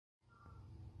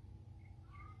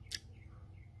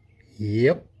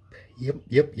Yep.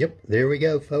 There we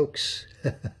go, folks.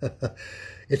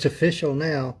 It's official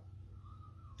now.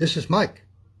 This is Mike.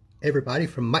 Everybody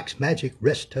from Mike's Magic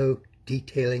Resto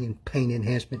Detailing and Paint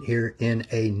Enhancement here in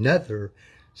another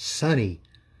sunny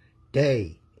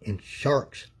day in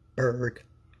Sharpsburg,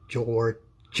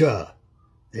 Georgia.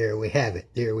 There we have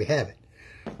it.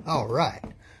 All right.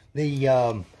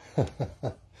 The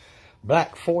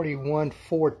black 41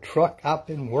 Ford truck I've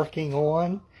been working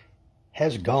on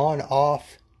has gone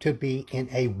off to be in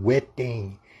a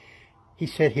wedding. He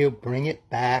said he'll bring it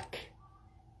back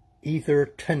either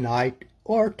tonight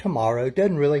or tomorrow.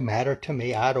 Doesn't really matter to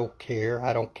me. I don't care.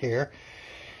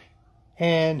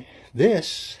 And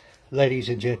this, ladies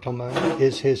and gentlemen,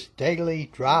 is his daily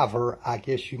driver, I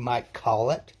guess you might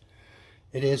call it.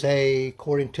 It is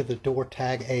according to the door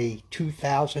tag, a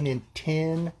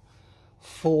 2010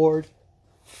 Ford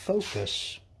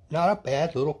Focus. Not a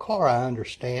bad little car, I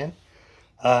understand.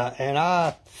 And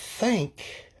I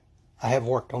think I have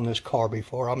worked on this car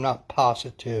before. I'm not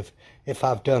positive if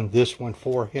I've done this one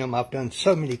for him. I've done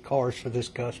so many cars for this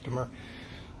customer,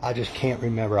 I just can't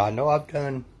remember. I know I've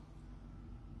done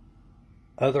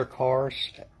other cars.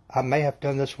 I may have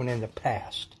done this one in the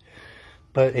past.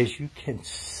 But as you can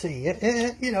see,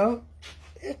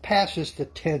 it passes the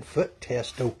 10-foot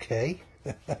test okay.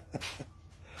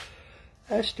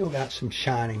 I still got some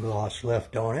shiny gloss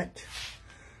left on it.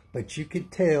 But you can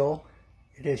tell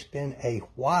it has been a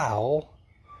while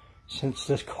since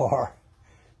this car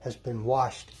has been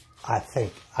washed, I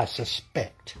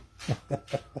suspect.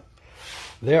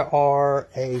 There are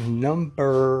a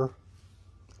number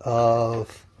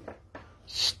of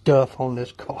stuff on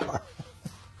this car,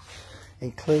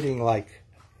 including, like,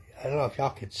 I don't know if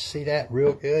y'all could see that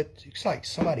real good. It looks like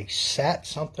somebody sat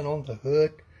something on the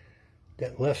hood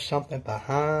that left something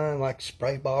behind, like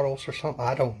spray bottles or something.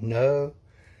 I don't know.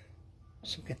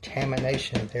 Some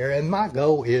contamination there. And my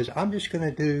goal is I'm just going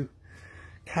to do,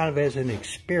 kind of as an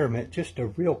experiment, just a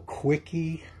real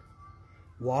quickie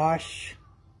wash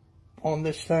on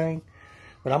this thing.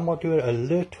 But I'm going to do it a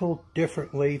little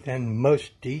differently than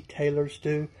most detailers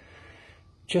do,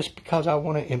 just because I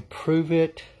want to improve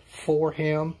it for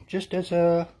him, just as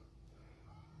a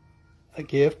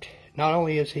gift. Not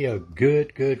only is he a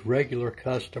good regular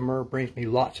customer, brings me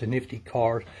lots of nifty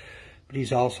cars, but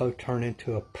he's also turned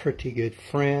into a pretty good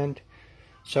friend.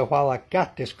 So while I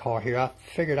got this car here, I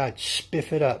figured I'd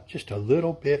spiff it up just a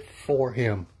little bit for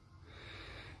him.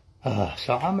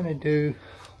 So I'm going to do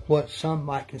what some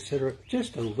might consider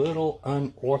just a little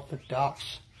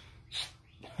unorthodox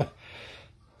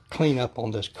cleanup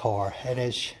on this car. And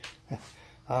as,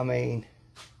 I mean,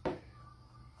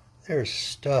 there's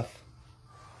stuff,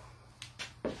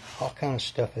 all kind of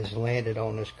stuff has landed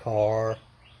on this car.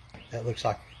 That looks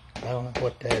like, I don't know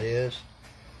what that is,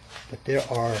 but there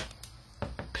are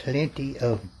plenty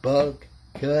of bug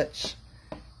guts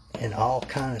and all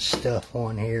kind of stuff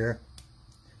on here.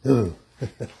 Ooh.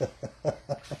 A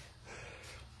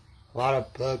lot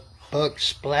of bug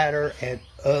splatter and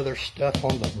other stuff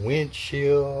on the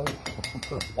windshield,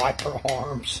 wiper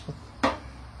arms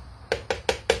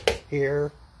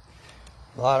here.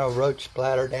 A lot of road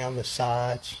splatter down the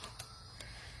sides.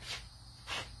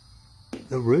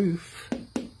 The roof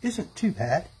isn't too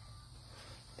bad.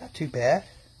 Not too bad.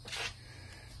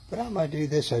 But I'm going to do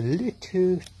this a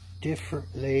little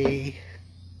differently.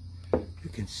 You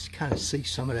can kind of see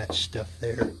some of that stuff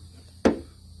there.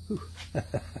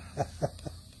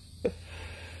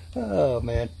 Oh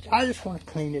man, I just want to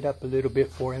clean it up a little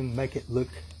bit for him, make it look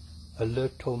a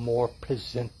little more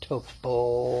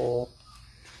presentable.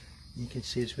 You can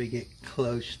see as we get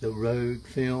close, the road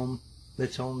film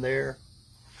that's on there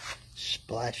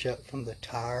splash up from the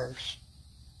tires.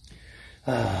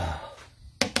 But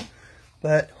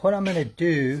what I'm going to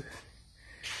do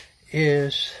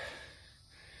is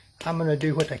I'm going to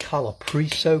do what they call a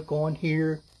pre-soak on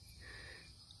here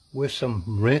with some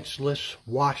rinseless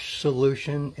wash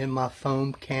solution in my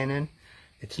foam cannon.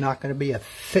 It's not going to be a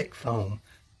thick foam,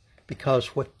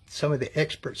 because what some of the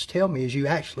experts tell me is you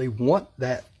actually want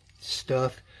that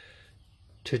stuff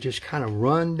to just kind of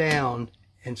run down,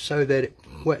 and so that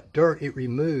what dirt it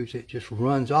removes, it just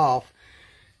runs off.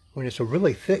 When it's a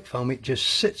really thick foam, it just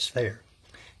sits there.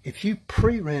 If you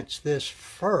pre-rinse this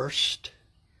first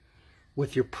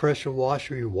with your pressure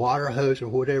washer, your water hose, or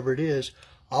whatever it is,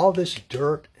 all this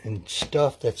dirt and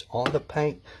stuff that's on the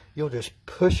paint, you'll just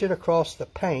push it across the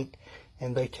paint,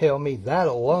 and they tell me that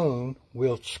alone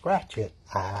will scratch it.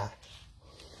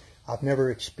 I've never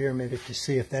experimented to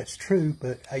see if that's true,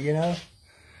 but you know,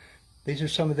 these are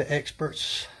some of the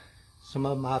experts, some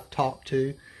of them I've talked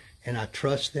to, and I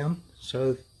trust them.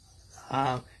 So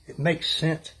It makes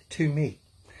sense to me.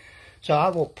 So I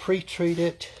will pre-treat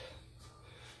it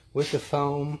with the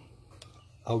foam,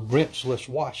 a rinseless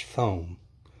wash foam,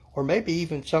 or maybe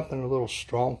even something a little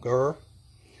stronger.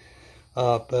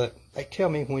 But they tell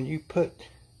me when you put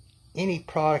any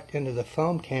product into the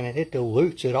foam cannon, it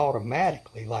dilutes it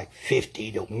automatically, like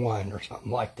 50 to 1 or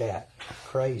something like that.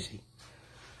 Crazy.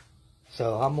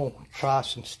 So I'm going to try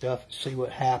some stuff and see what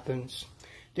happens.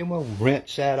 Then we'll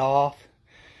rinse that off.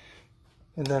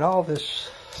 And then all this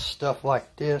stuff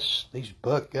like this, these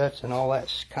butt guts and all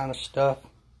that kind of stuff,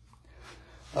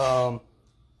 I'm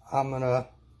going to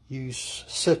use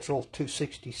Citral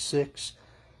 266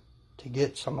 to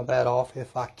get some of that off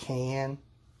if I can.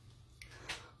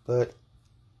 But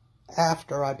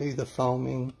after I do the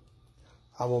foaming,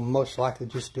 I will most likely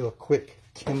just do a quick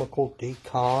chemical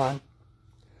decon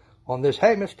on this.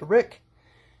 Hey, Mr. Rick.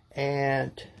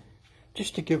 And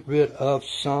just to get rid of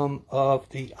some of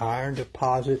the iron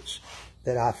deposits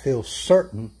that I feel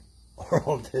certain are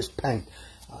on this paint.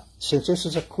 Since this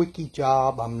is a quickie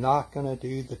job, I'm not going to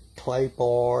do the clay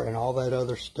bar and all that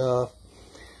other stuff.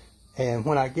 And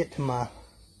when I get to my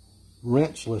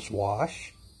rinseless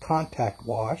wash, contact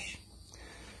wash,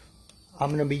 I'm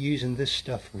going to be using this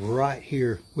stuff right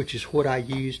here, which is what I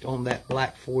used on that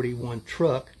black 41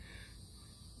 truck,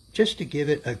 just to give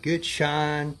it a good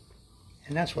shine.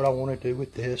 And that's what I want to do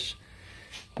with this.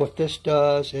 What this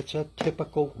does, it's a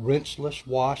typical rinseless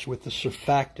wash with the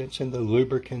surfactants and the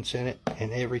lubricants in it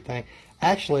and everything.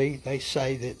 Actually, they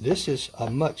say that this is a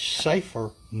much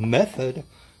safer method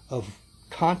of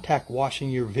contact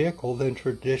washing your vehicle than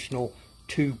traditional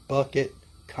 2-bucket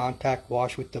contact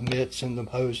wash with the mitts and the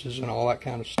hoses and all that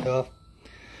kind of stuff.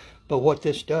 But what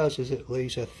this does is it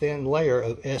leaves a thin layer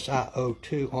of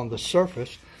SiO2 on the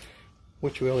surface,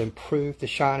 which will improve the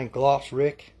shine and gloss,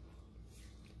 Rick,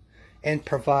 and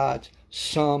provides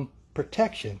some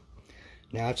protection.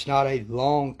 Now, it's not a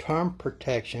long-term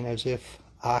protection as if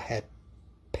I had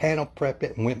panel prepped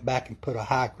it and went back and put a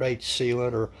high-grade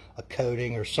sealant or a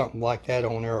coating or something like that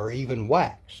on there, or even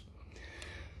wax.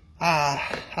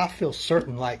 I feel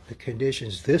certain, like the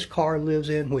conditions this car lives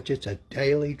in, which it's a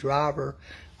daily driver,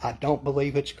 I don't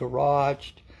believe it's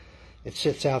garaged. It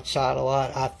sits outside a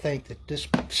lot. I think that this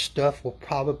stuff will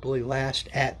probably last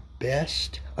at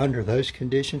best under those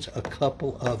conditions a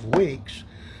couple of weeks.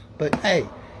 But hey,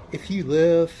 if you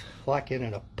live like in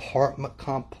an apartment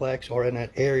complex or in an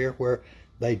area where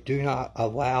they do not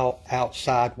allow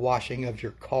outside washing of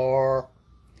your car,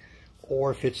 or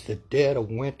if it's the dead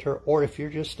of winter, or if you're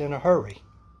just in a hurry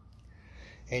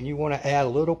and you want to add a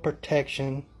little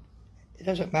protection, it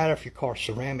doesn't matter if your car's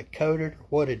ceramic coated or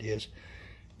what it is.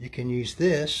 You can use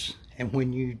this, and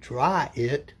when you dry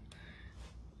it,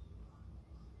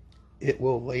 it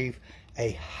will leave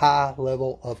a high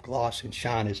level of gloss and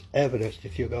shine, as evidenced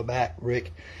if you go back,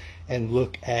 Rick, and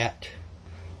look at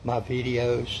my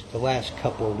videos, the last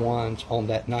couple of ones on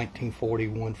that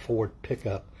 1941 Ford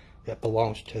pickup that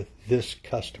belongs to this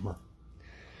customer.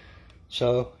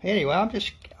 So anyway, I'm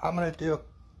going to do a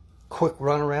quick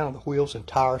run around the wheels and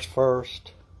tires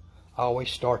first. I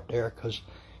always start there because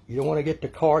you don't want to get the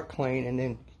car clean and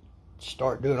then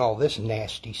start doing all this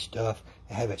nasty stuff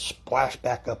and have it splash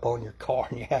back up on your car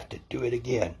and you have to do it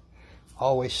again.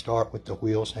 Always start with the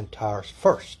wheels and tires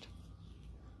first.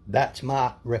 That's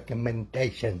my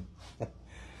recommendation.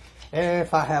 And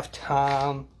if I have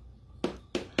time,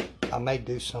 I may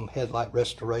do some headlight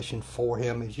restoration for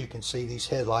him. As you can see, these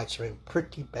headlights are in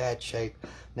pretty bad shape.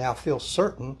 Now, I feel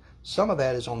certain some of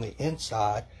that is on the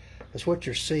inside, because what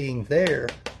you're seeing there,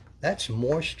 that's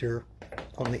moisture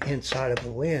on the inside of the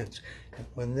lens. And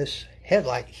when this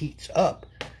headlight heats up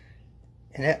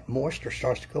and that moisture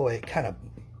starts to go away, it kind of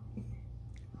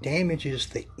damages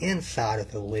the inside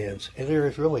of the lens. And there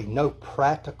is really no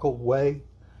practical way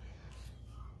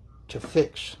to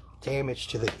fix damage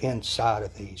to the inside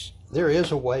of these. There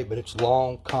is a way, but it's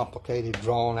long, complicated,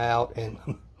 drawn out, and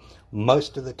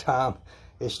most of the time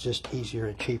it's just easier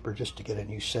and cheaper just to get a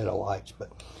new set of lights.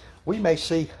 But we may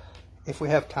see, if we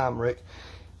have time, Rick,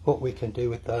 what we can do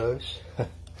with those.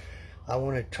 I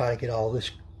want to try to get all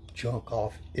this junk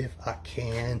off if I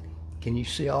can. Can you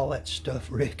see all that stuff,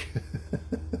 Rick?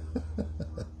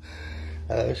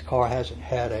 This car hasn't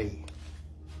had a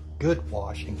good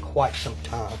wash in quite some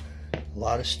time. A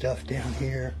lot of stuff down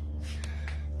here.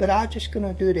 But I'm just going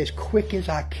to do it as quick as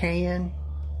I can.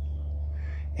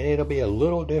 And it'll be a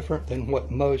little different than what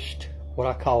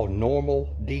I call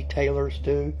normal detailers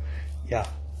do. Yeah,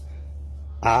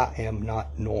 I am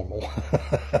not normal.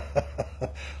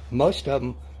 Most of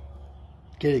them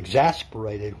get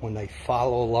exasperated when they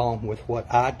follow along with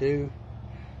what I do,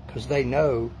 because they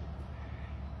know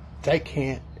they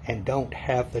can't and don't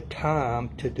have the time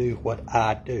to do what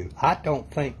I do. I don't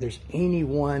think there's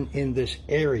anyone in this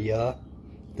area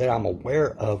that I'm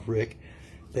aware of, Rick,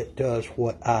 that does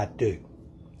what I do.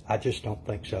 I just don't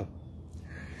think so.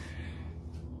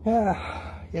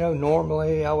 You know,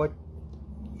 normally I would,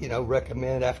 you know,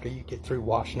 recommend after you get through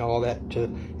washing all that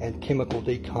and chemical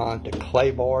decon to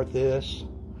clay bar this,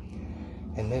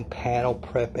 and then panel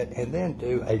prep it, and then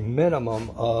do a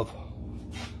minimum of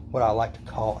what I like to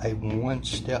call a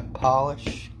one-step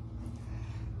polish,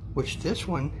 which this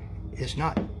one is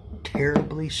not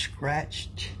terribly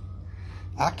scratched.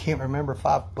 I can't remember if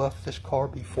I've buffed this car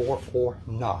before or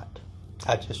not.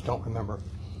 I just don't remember.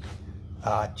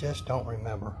 I just don't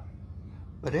remember.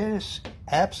 But it is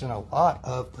absent a lot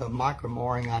of the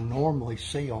micro-marring I normally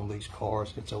see on these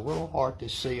cars. It's a little hard to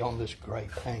see on this gray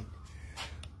paint,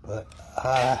 but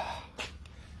I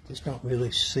just don't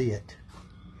really see it.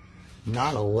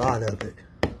 Not a lot of it.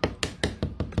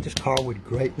 But this car would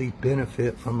greatly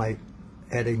benefit from at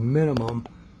a minimum,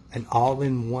 an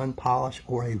all-in-one polish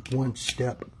or a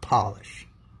one-step polish.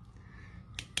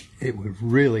 It would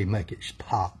really make it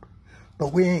pop.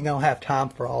 But we ain't gonna have time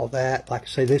for all that. Like I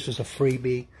say, this is a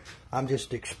freebie. I'm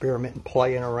just experimenting,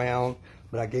 playing around.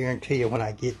 But I guarantee you, when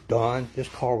I get done, this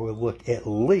car will look at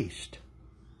least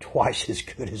twice as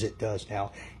good as it does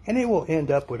now. And it will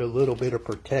end up with a little bit of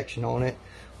protection on it.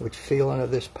 Which feeling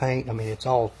of this paint, I mean, it's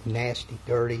all nasty,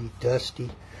 dirty, dusty.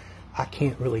 I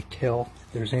can't really tell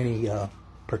if there's any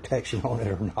protection on it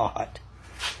or not.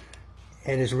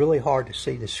 And it's really hard to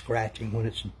see the scratching when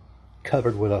it's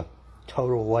covered with a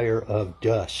total layer of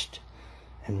dust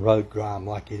and road grime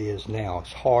like it is now.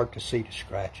 It's hard to see the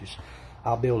scratches.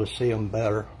 I'll be able to see them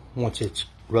better once it's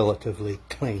relatively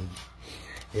clean.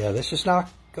 Yeah, this is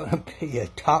not going to be a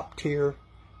top tier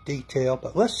detail,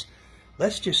 but let's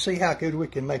just see how good we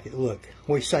can make it look.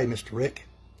 What do you say, Mr. Rick?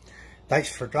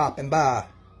 Thanks for dropping by.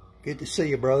 Good to see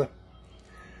you, brother.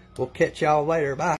 We'll catch y'all later. Bye.